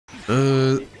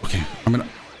Okay, I'm gonna...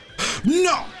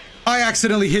 No! I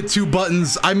accidentally hit 2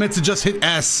 buttons. I meant to just hit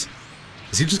S.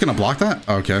 Is he just gonna block that?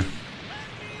 Okay.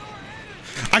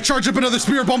 I charge up another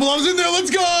Spirit Bomb while I was in there. Let's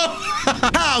go!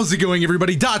 How's it going,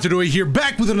 everybody? Dbfz here,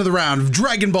 back with another round of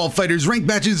Dragon Ball FighterZ ranked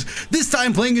matches. This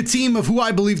time playing a team of who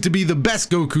I believe to be the best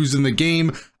Gokus in the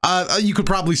game. You could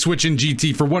probably switch in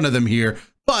GT for one of them here,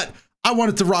 but I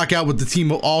wanted to rock out with the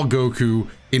team of all Goku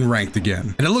in ranked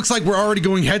again. And it looks like we're already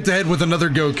going head to head with another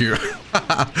Goku.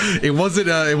 it wasn't,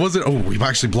 oh, we've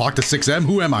actually blocked a 6M.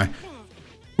 Who am I?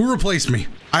 Who replaced me?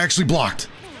 I actually blocked.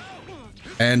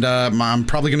 And I'm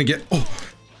probably gonna get, oh,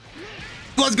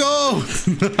 let's go.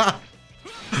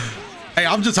 Hey,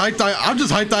 I'm just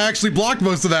hyped I actually blocked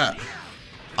most of that.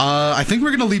 I think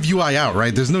we're gonna leave UI out,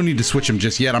 right? There's no need to switch him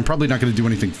just yet. I'm probably not gonna do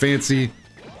anything fancy.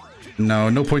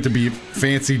 No point to be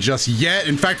fancy just yet.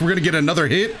 In fact, we're gonna get another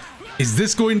hit. Is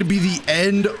this going to be the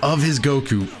end of his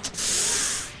Goku?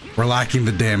 We're lacking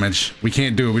the damage. We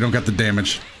can't do it. We don't got the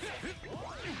damage.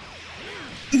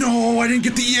 No, I didn't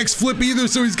get the EX flip either,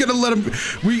 so he's gonna let him,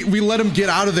 we let him get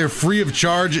out of there free of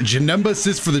charge. Janemba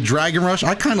assist for the Dragon Rush.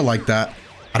 I kind of like that.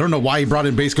 I don't know why he brought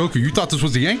in base Goku. You thought this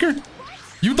was the anchor?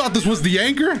 You thought this was the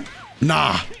anchor?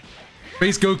 Nah.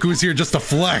 Base Goku is here just to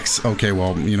flex. Okay,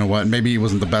 well, you know what? Maybe he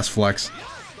wasn't the best flex.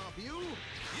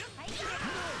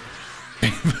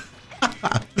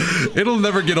 It'll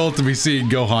never get old to be seeing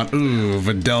Gohan. Ooh,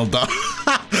 Videl Dodge.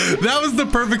 That was the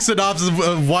perfect synopsis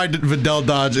of why Videl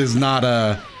Dodge is not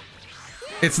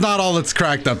it's not all it's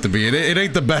cracked up to be. It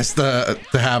ain't the best to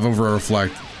have over a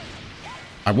reflect.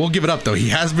 I will give it up though. He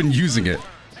has been using it.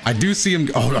 I do see him.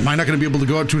 Oh, am I not going to be able to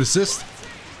go out to an assist?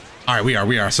 All right,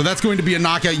 we are. So that's going to be a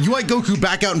knockout. UI Goku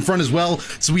back out in front as well.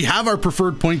 So we have our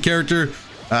preferred point character.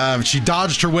 She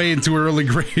dodged her way into her early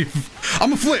grave.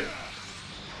 I'm a flip.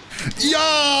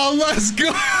 Yo, let's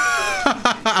go.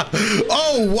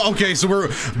 Oh, okay. So we're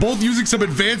both using some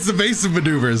advanced evasive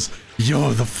maneuvers.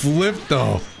 Yo, the flip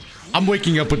though. I'm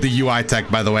waking up with the UI tech,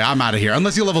 by the way. I'm out of here.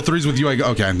 Unless you level 3s with UI.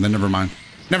 Okay, then never mind.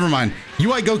 Never mind.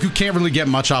 UI Goku can't really get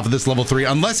much off of this level 3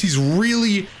 unless he's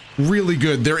really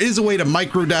good. There is a way to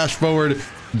micro dash forward,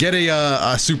 get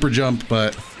a super jump,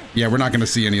 but yeah, we're not going to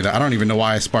see any of that. I don't even know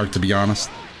why I sparked, to be honest.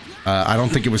 I don't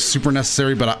think it was super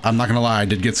necessary, but I'm not going to lie, I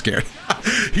did get scared.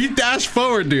 He dashed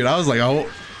forward, dude. I was like, oh,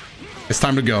 it's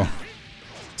time to go.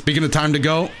 Speaking of time to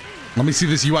go, let me see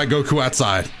this UI Goku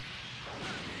outside.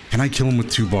 Can I kill him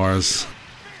with 2 bars?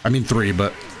 I mean 3,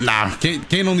 but nah,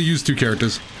 can't only use 2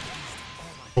 characters.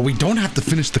 But we don't have to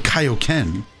finish the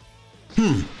Kaioken.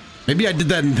 Maybe I did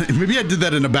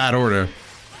that in a bad order.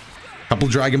 Couple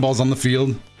Dragon Balls on the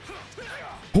field.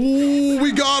 Oh,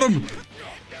 we got him.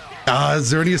 Is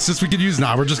there any assist we could use?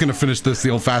 Nah, we're just gonna finish this the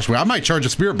old-fashioned way. I might charge a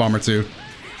Spirit Bomb or 2.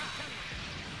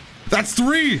 That's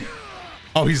 3.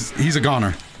 Oh, he's a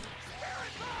goner.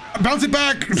 Bounce it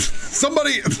back.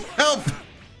 Somebody help.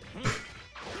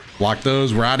 Block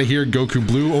those. We're out of here. Goku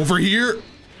Blue over here.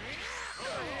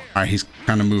 All right, he's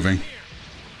kind of moving.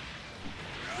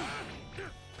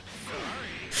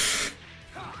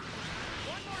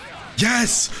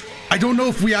 Yes! I don't know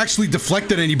if we actually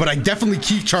deflected any, but I definitely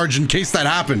key charged in case that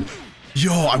happened.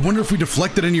 Yo, I wonder if we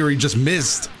deflected any or he just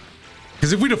missed.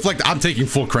 Because if we deflect, I'm taking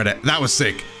full credit. That was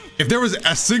sick. If there was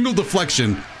a single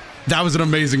deflection, that was an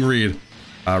amazing read.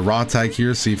 Raw tag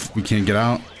here, see if we can't get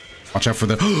out. Watch out for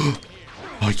the... Oh,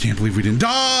 I can't believe we didn't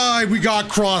die. We got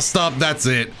crossed up. That's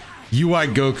it. UI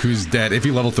Goku's dead. If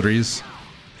he level 3s.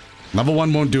 Level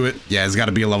 1 won't do it. Yeah, it's got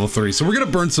to be a level 3. So we're going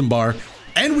to burn some bar.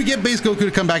 And we get base Goku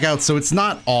to come back out, so it's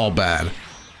not all bad.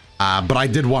 But I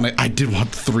did want the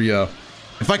 3-0.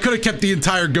 If I could have kept the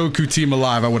entire Goku team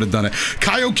alive, I would have done it.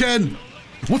 Kaioken!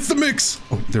 What's the mix?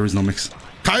 Oh, there is no mix.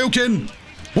 Kaioken!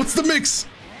 What's the mix?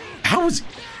 How is...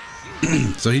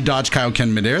 So he dodged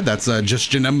Kaioken midair. That's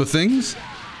just Janemba things.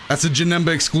 That's a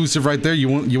Janemba exclusive right there. You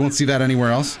won't see that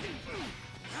anywhere else.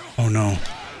 Oh no.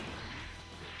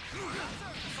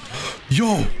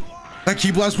 Yo! That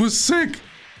Ki Blast was sick!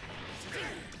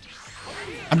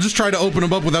 I'm just trying to open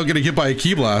him up without getting hit by a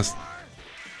Ki Blast.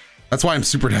 That's why I'm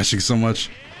super dashing so much.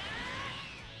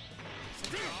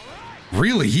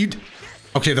 Really?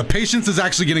 Okay, the patience is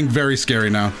actually getting very scary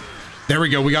now. There we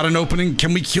go. We got an opening.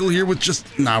 Can we kill here with just...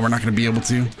 Nah, we're not going to be able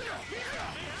to.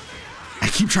 I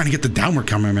keep trying to get the downward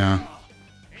coming now.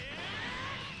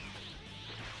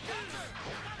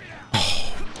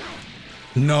 Oh.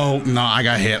 No, I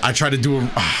got hit. I tried to do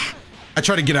a... I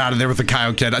try to get out of there with the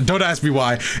Kaioken. Don't ask me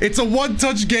why. It's a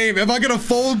one-touch game. Am I gonna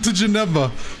fold to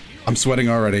Janemba? I'm sweating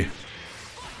already.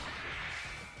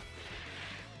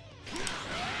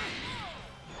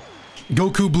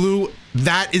 Goku Blue.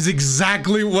 That is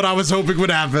exactly what I was hoping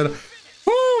would happen.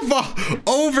 Woo,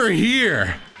 over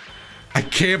here. I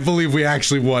can't believe we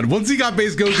actually won. Once he got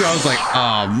base Goku, I was like,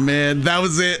 oh man, that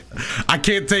was it. I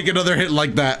can't take another hit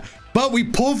like that. But we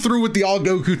pulled through with the all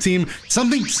Goku team.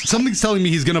 Something's telling me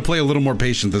he's gonna play a little more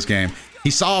patient this game. He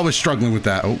saw I was struggling with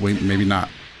that. Oh wait, maybe not.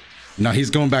 No, he's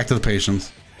going back to the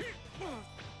patience.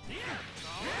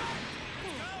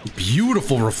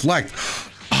 Beautiful reflect.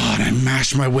 Oh, and I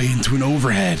mashed my way into an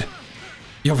overhead.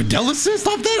 Yo, VIDEL assist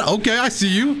off that? Okay, I see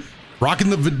you. Rocking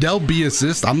the VIDEL B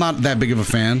assist. I'm not that big of a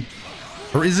fan.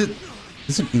 Or is it?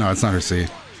 No, it's not her C.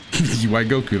 UI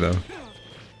Goku, though.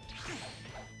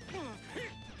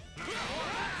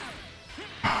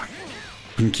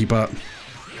 Couldn't keep up.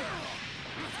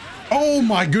 Oh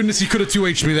my goodness, he could have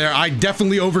 2H'd me there. I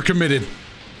definitely overcommitted.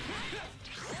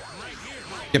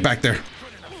 Get back there.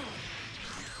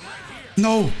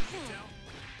 No.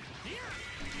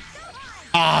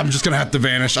 Ah, I'm just gonna have to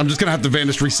vanish. I'm just gonna have to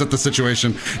vanish, reset the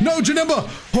situation. No, Janemba!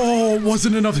 Oh,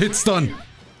 wasn't enough hit stun.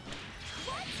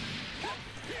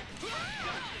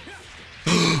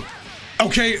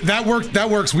 Okay, that worked. That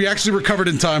works. We actually recovered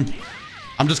in time.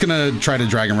 I'm just gonna try to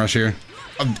Dragon Rush here.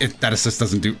 If that assist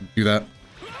doesn't do that.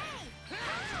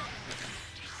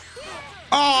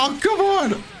 Oh, come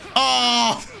on!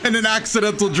 Oh, and an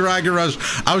accidental Dragon Rush.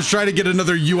 I was trying to get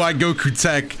another UI Goku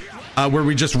tech where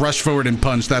we just rush forward and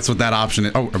punch. That's what that option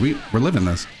is. Oh, we're living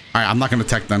this. All right, I'm not gonna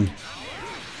tech them.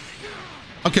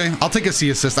 Okay, I'll take a C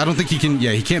assist. I don't think he can.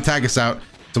 Yeah, he can't tag us out,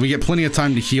 so we get plenty of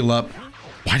time to heal up.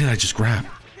 Why did I just grab?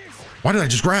 Why did I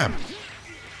just grab?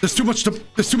 There's too much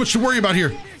to worry about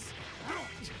here.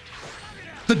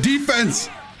 The defense,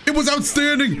 it was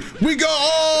outstanding. We go,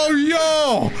 oh,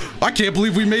 yo. I can't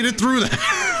believe we made it through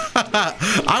that.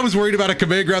 I was worried about a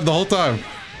command grab the whole time.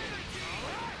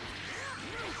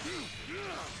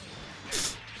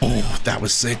 Oh, that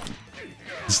was sick.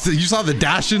 You saw the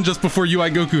dash in just before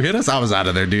UI Goku hit us? I was out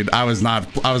of there, dude. I was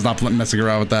not messing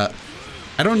around with that.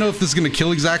 I don't know if this is gonna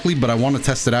kill exactly, but I want to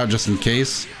test it out just in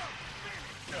case.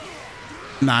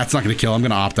 Nah, it's not gonna kill. I'm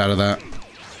gonna opt out of that.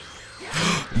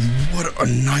 What a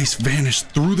nice vanish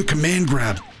through the command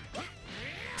grab.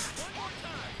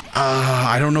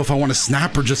 I don't know if I want to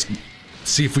snap or just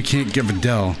see if we can't get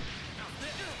VIDEL.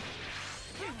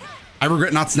 I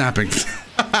regret not snapping.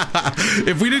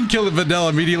 If we didn't kill the VIDEL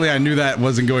immediately, I knew that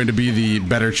wasn't going to be the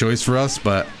better choice for us,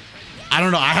 but I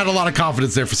don't know. I had a lot of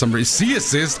confidence there for some reason. C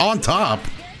assist on top.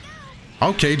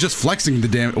 Okay, just flexing the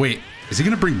damage. Wait, is he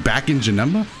gonna bring back in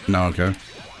Janemba? No, okay.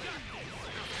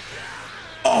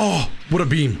 Oh, what a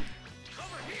beam.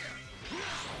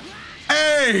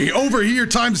 Hey, over here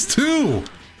 ×2.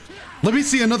 Let me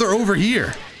see another over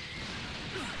here.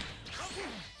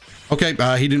 Okay,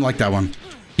 he didn't like that one.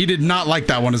 He did not like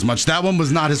that one as much. That one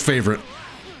was not his favorite.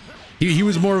 He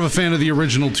was more of a fan of the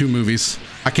original 2 movies.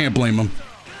 I can't blame him.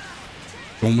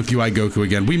 Going with UI Goku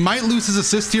again. We might lose his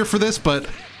assist here for this, but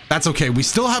that's okay. We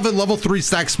still have a level 3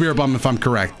 stack Spirit Bomb if I'm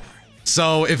correct.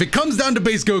 So if it comes down to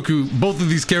base Goku, both of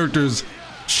these characters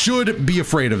should be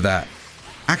afraid of that.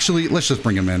 Actually, let's just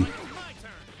bring him in.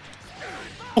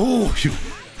 Oh,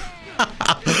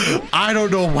 I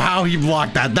don't know how he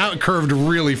blocked that. That curved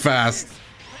really fast.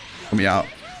 Let me out.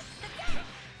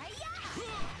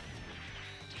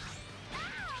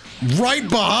 Right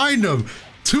behind him.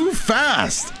 Too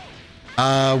fast.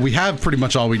 We have pretty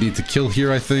much all we need to kill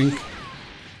here, I think.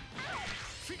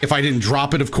 If I didn't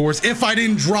drop it, of course. If I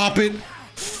didn't drop it.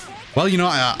 Well, you know,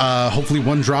 hopefully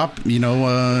one drop, you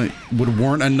know, would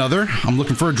warrant another. I'm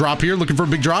looking for a drop here, looking for a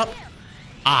big drop.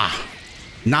 Ah,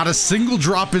 not a single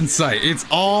drop in sight. It's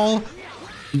all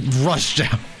rushed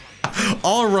down.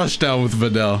 All rushed down with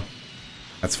VIDEL.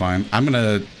 That's fine. I'm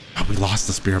gonna, oh, we lost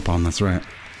the Spirit Bomb, that's right.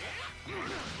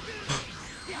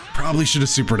 Probably should have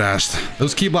super dashed.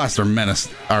 Those Ki Blasts are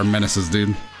menaces,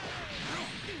 dude.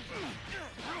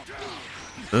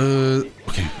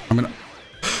 Okay, I'm gonna,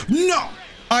 no!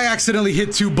 I accidentally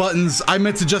hit 2 buttons. I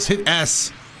meant to just hit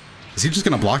S. Is he just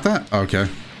gonna block that? Okay.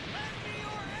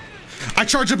 I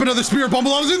charge up another Spirit Bomb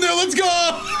while I was in there. Let's go!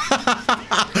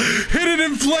 Hit it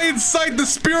in plain sight. The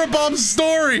Spirit Bomb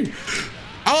story.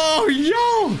 Oh,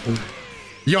 yo.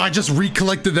 Yo, I just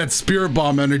recollected that Spirit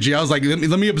Bomb energy. I was like, let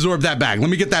me absorb that back. Let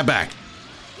me get that back.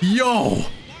 Yo.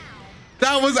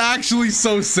 That was actually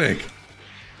so sick.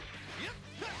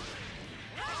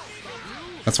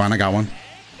 That's fine. I got one.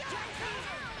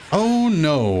 Oh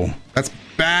no, that's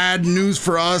bad news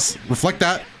for us. Reflect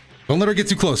that. Don't let her get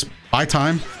too close. Buy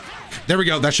time. There we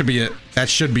go. That should be it. That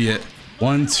should be it.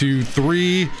 1, 2,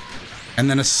 3. And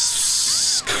then a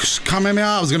Kamehameha.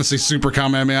 I was going to say super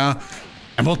Kamehameha.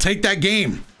 And we'll take that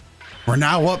game. We're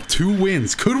now up 2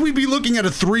 wins. Could we be looking at a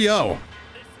 3-0?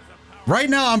 Right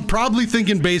now, I'm probably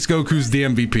thinking base Goku's the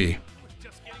MVP.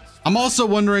 I'm also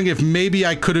wondering if maybe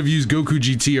I could have used Goku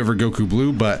GT over Goku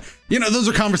Blue, but you know, those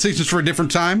are conversations for a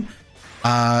different time.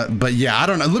 But yeah, I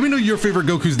don't know. Let me know your favorite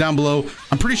Gokus down below.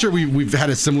 I'm pretty sure we've had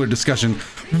a similar discussion.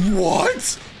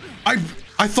 What? I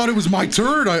thought it was my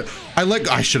turn.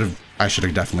 I should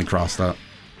have definitely crossed that.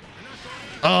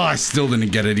 Oh, I still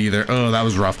didn't get it either. Oh, that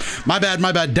was rough. My bad,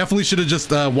 my bad. Definitely should have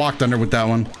just walked under with that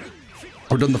one.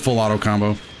 Or done the full auto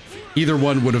combo. Either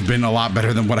one would have been a lot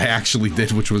better than what I actually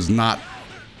did, which was nothing.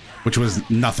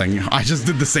 I just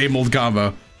did the same old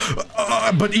combo.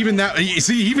 But even that,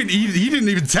 see, he didn't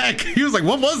even tech. He was like,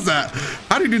 what was that?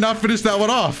 How did he not finish that one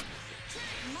off?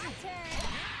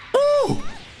 Ooh!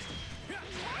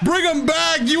 Bring him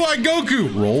back, UI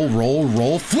Goku! Roll, roll,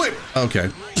 roll, flip! Okay.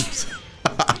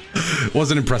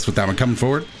 Wasn't impressed with that one. Coming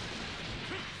forward.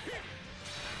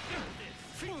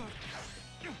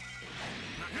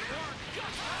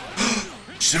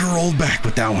 Should have rolled back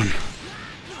with that one.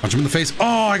 Punch him in the face. Oh,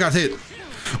 I got hit.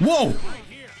 Whoa!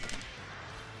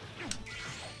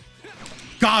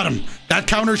 Got him. That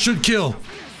counter should kill.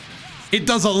 It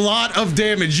does a lot of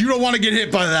damage. You don't want to get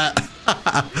hit by that.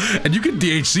 And you can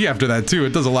DHC after that too.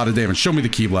 It does a lot of damage. Show me the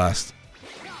Ki Blast.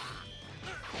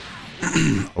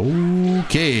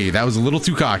 Okay, that was a little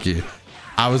too cocky.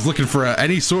 I was looking for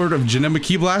any sort of Janemba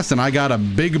Ki Blast, and I got a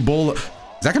big bowl. Is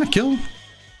that gonna kill?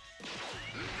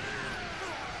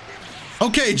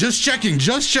 Okay, just checking,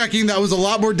 just checking. That was a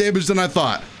lot more damage than I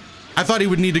thought. I thought he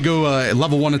would need to go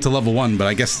level 1 into level 1, but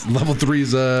I guess level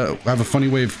 3s have a funny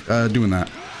way of doing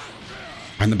that.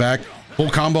 Behind the back,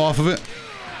 full combo off of it.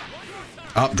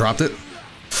 Up, dropped it.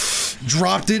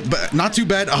 Dropped it, but not too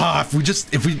bad. If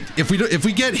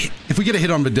we get a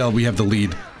hit on Videl, we have the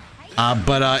lead.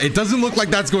 But it doesn't look like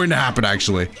that's going to happen.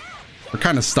 Actually, we're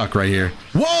kind of stuck right here.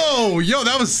 Whoa, yo,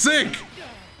 that was sick.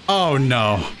 Oh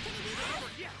no.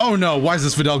 Oh no, why is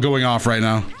this Videl going off right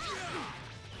now?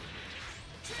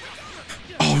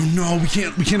 Oh no, we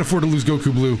can't afford to lose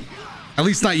Goku Blue. At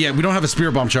least not yet. We don't have a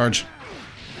Spirit Bomb charge.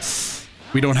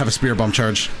 We don't have a Spirit Bomb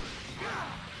charge.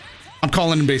 I'm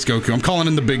calling in base Goku. I'm calling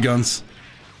in the big guns.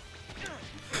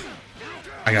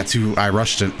 I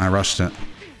rushed it. I rushed it.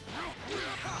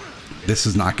 This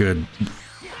is not good.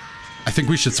 I think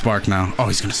we should spark now. Oh,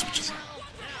 he's gonna switch us.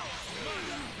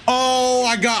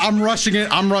 Oh, I'm rushing it.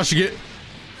 I'm rushing it.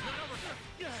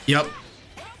 Yep.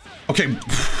 Okay.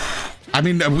 I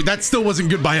mean, that still wasn't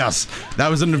good by us. That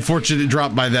was an unfortunate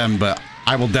drop by them, but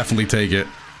I will definitely take it.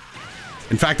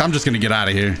 In fact, I'm just gonna get out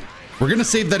of here. We're gonna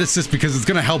save that assist because it's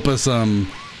gonna help us.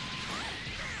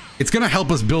 It's gonna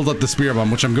help us build up the Spirit Bomb,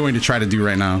 which I'm going to try to do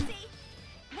right now.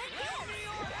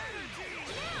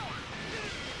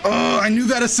 Oh, I knew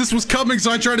that assist was coming,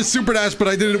 so I tried to super dash, but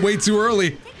I did it way too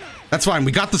early. That's fine.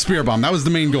 We got the Spirit Bomb. That was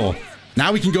the main goal.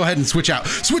 Now we can go ahead and switch out.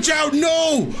 Switch out!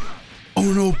 No!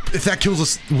 Oh no! If that kills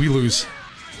us, we lose.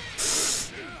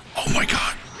 Oh my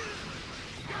god!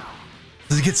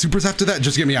 Does he get supers after that?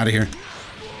 Just get me out of here.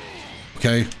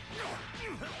 Okay.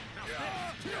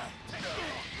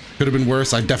 Could have been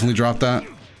worse. I definitely dropped that.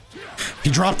 He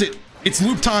dropped it. It's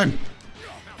loop time.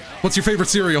 What's your favorite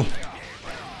cereal?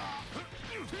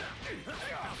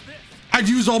 I'd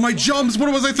use all my jumps. What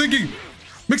was I thinking?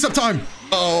 Mix up time.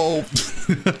 Oh.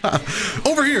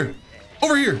 Over here.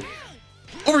 Over here.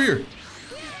 Over here.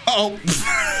 Uh-oh.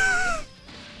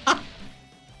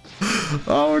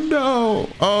 Oh no.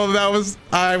 Oh,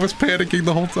 I was panicking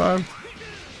the whole time.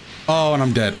 Oh, and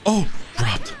I'm dead. Oh,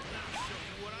 dropped.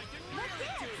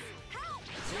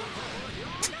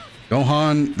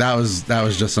 Gohan, that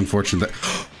was just unfortunate.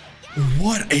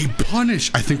 What a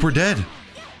punish. I think we're dead.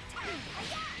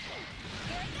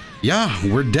 Yeah,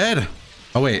 we're dead.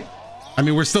 Oh wait. I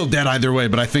mean, we're still dead either way,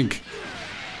 but I think...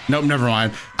 Nope, never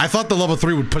mind. I thought the level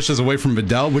 3 would push us away from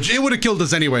Videl, which it would have killed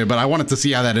us anyway, but I wanted to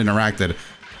see how that interacted.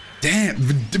 Damn,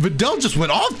 Videl just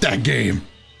went off that game.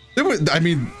 I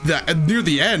mean, near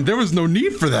the end, there was no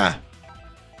need for that.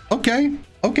 Okay,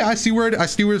 I see where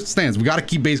it stands. We got to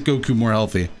keep base Goku more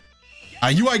healthy.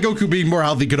 UI Goku being more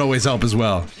healthy could always help as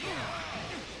well.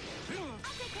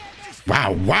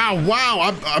 Wow, wow,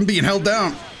 wow! I'm being held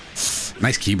down.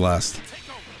 Nice Ki Blast.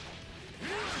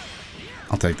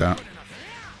 I'll take that.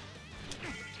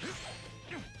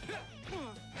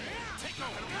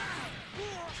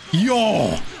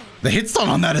 Yo, the hit stun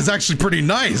on that is actually pretty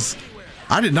nice.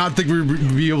 I did not think we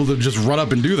would be able to just run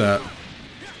up and do that.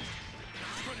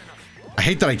 I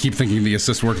hate that I keep thinking the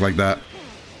assist worked like that.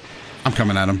 I'm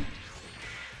coming at him.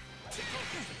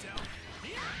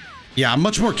 Yeah, I'm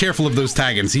much more careful of those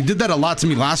tag-ins. He did that a lot to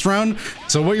me last round.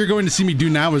 So what you're going to see me do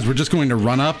now is we're just going to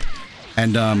run up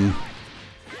and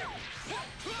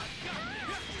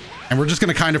And we're just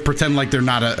gonna kind of pretend like they're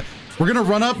not a... We're gonna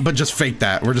run up, but just fake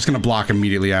that. We're just gonna block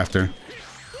immediately after.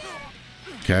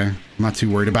 Okay, I'm not too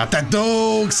worried about that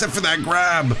though, except for that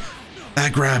grab.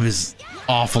 That grab is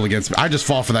awful against me. I just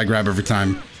fall for that grab every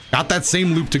time. Got that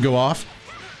same loop to go off.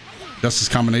 Justice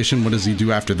combination. What does he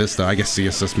do after this though? I guess C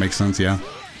assist makes sense, yeah.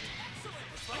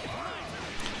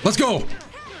 Let's go.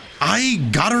 I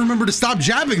gotta remember to stop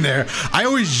jabbing there. I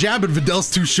always jab and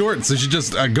Videl's too short, so she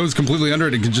just goes completely under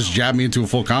it and can just jab me into a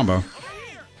full combo.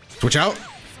 Switch out.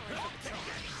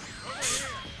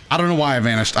 I don't know why I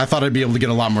vanished. I thought I'd be able to get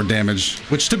a lot more damage,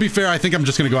 which to be fair, I think I'm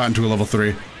just gonna go out into a level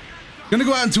 3. Gonna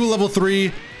go out into a level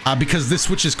 3 because this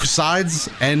switches sides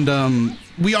and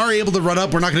we are able to run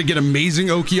up. We're not gonna get amazing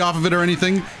Oki off of it or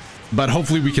anything, but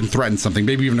hopefully we can threaten something,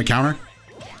 maybe even a counter.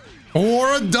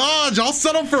 Or a dodge. I'll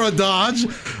settle for a dodge.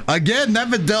 Again, that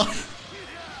Videl.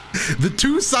 The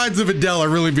two sides of Videl are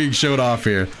really being showed off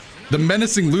here. The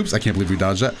menacing loops. I can't believe we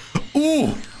dodged that. Ooh.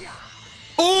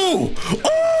 Ooh.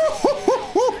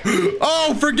 Oh.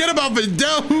 Oh, forget about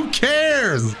Videl. Who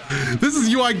cares? This is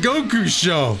UI Goku's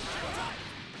show.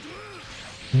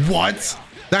 What?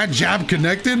 That jab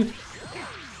connected?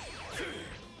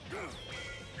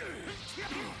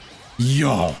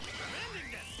 Yo.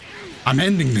 I'm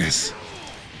ending this.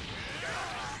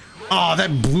 Oh,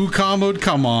 that blue comboed.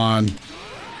 Come on.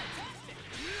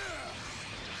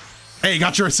 Hey,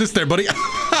 got your assist there, buddy.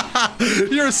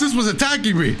 Your assist was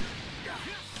attacking me.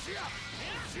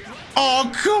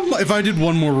 Oh, come on. If I did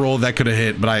one more roll, that could have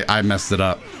hit, but I messed it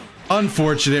up.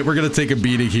 Unfortunate. We're going to take a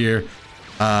beating here.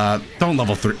 Don't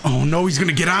level 3. Oh, no, he's going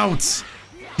to get out.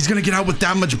 He's going to get out with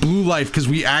that much blue life because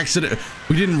we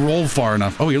didn't roll far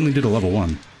enough. Oh, he only did a level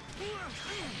 1.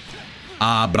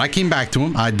 But I came back to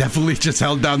him. I definitely just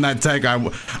held down that tech. I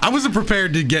wasn't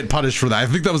prepared to get punished for that. I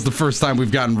think that was the first time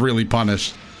we've gotten really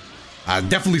punished.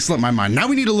 Definitely slipped my mind. Now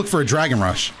we need to look for a Dragon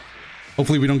Rush.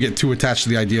 Hopefully we don't get too attached to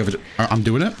the idea of it. I'm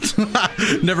doing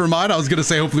it. Never mind. I was going to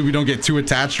say hopefully we don't get too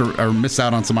attached or miss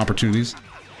out on some opportunities.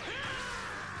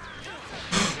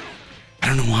 I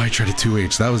don't know why I tried a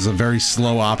 2H. That was a very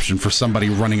slow option for somebody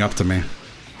running up to me.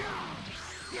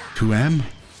 2M?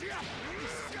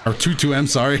 Or 2M,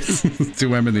 sorry.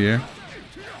 2M in the air.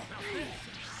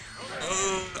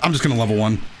 I'm just gonna level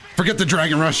 1. Forget the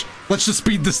Dragon Rush. Let's just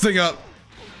speed this thing up.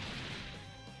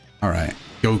 Alright.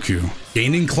 Goku.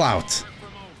 Gaining clout.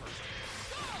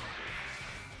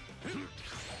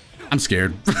 I'm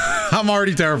scared. I'm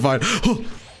already terrified.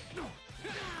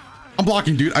 I'm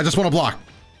blocking, dude. I just want to block.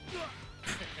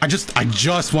 I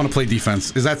just want to play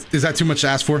defense. Is that too much to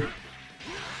ask for?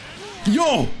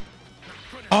 Yo!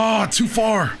 Oh, too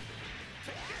far.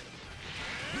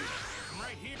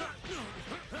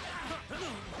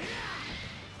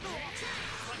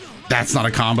 That's not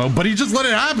a combo, but he just let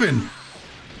it happen.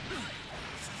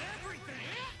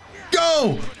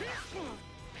 Go!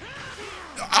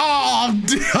 Oh,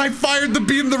 I fired the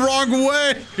beam the wrong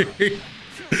way.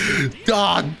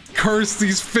 God, curse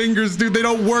these fingers, dude. They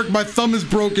don't work. My thumb is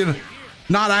broken.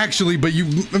 Not actually, but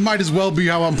it might as well be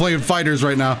how I'm playing fighters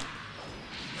right now.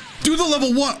 Do the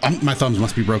level 1. My thumbs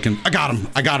must be broken. I got him.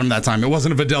 I got him that time. It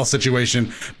wasn't a Videl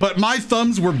situation, but my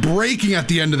thumbs were breaking at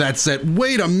the end of that set.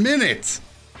 Wait a minute.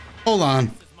 Hold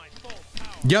on.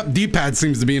 Yep, D-pad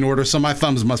seems to be in order, so my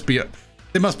thumbs must be,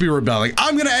 they must be rebelling.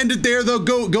 I'm gonna end it there though.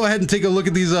 Go ahead and take a look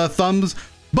at these thumbs.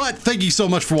 But thank you so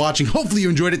much for watching. Hopefully you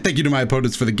enjoyed it. Thank you to my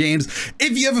opponents for the games.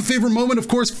 If you have a favorite moment, of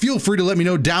course, feel free to let me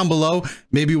know down below.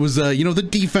 Maybe it was, you know, the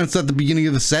defense at the beginning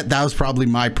of the set. That was probably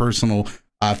my personal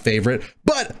favorite,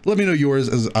 but let me know yours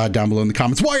down below in the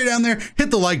comments. While you're down there,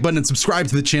 hit the like button and subscribe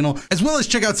to the channel, as well as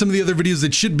check out some of the other videos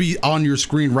that should be on your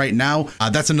screen right now.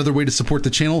 That's another way to support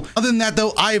the channel. Other than that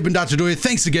though, I have been Dr. Doya.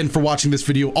 Thanks again for watching this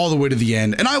video all the way to the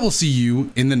end, and I will see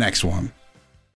you in the next one.